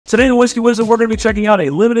Today in Whiskey Wisdom, we're going to be checking out a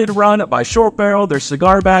limited run by Shortbarrel, their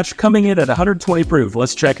cigar batch coming in at 120 proof.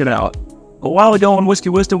 Let's check it out. A while ago on Whiskey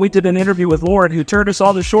Wisdom, we did an interview with Lauren who turned us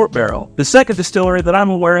all to Shortbarrel, the second distillery that I'm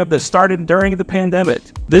aware of that started during the pandemic.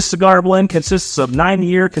 This cigar blend consists of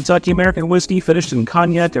 9-year Kentucky American whiskey finished in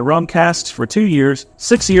cognac and rum casks for 2 years,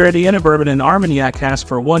 6-year Indiana bourbon and Armagnac casks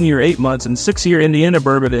for 1 year 8 months, and 6-year Indiana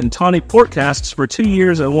bourbon and tawny port casks for 2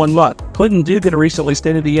 years and 1 month. Clinton Dugan recently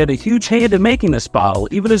stated he had a huge hand in making this bottle,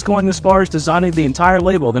 even as going as far as designing the entire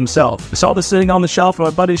label himself. I saw this sitting on the shelf and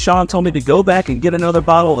my buddy Sean told me to go back and get another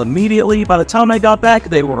bottle immediately. By the time I got back,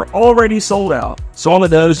 they were already sold out. So on the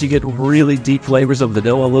nose, you get really deep flavors of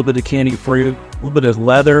vanilla, a little bit of candy fruit, a little bit of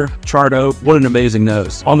leather, charred oak. What an amazing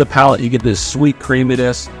nose. On the palate, you get this sweet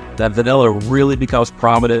creaminess. That vanilla really becomes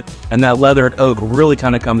prominent, and that leather and oak really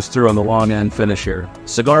kind of comes through on the long end finish here.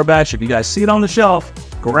 Cigar batch, if you guys see it on the shelf,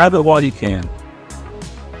 grab it while you can.